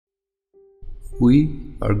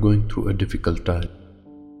We are going through a difficult time.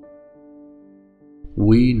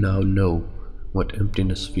 We now know what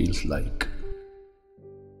emptiness feels like.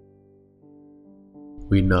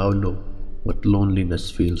 We now know what loneliness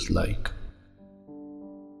feels like.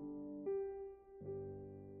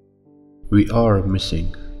 We are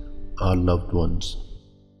missing our loved ones.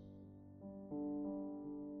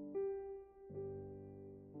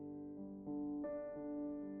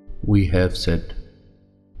 We have said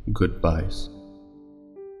goodbyes.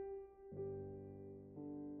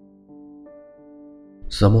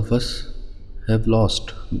 Some of us have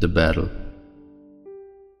lost the battle,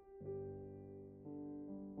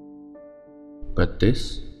 but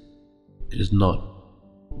this is not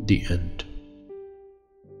the end.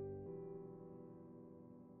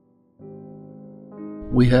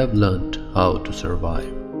 We have learned how to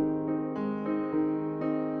survive.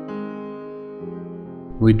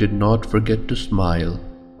 We did not forget to smile.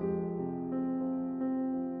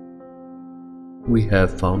 We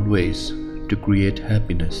have found ways to create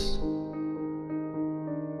happiness.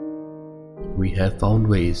 We have found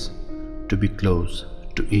ways to be close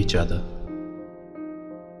to each other.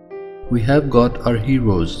 We have got our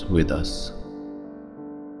heroes with us.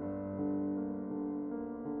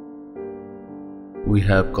 We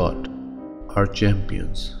have got our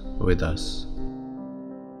champions with us.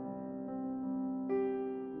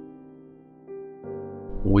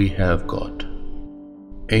 We have got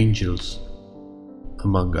angels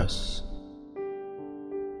among us.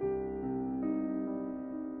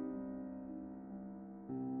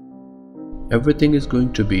 Everything is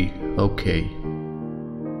going to be okay.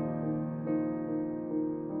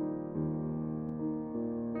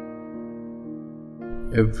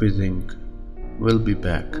 Everything will be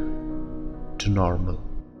back to normal.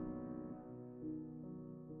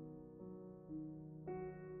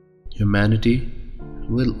 Humanity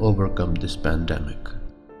will overcome this pandemic.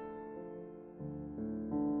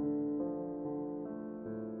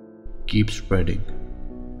 Keep spreading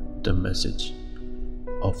the message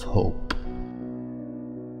of hope.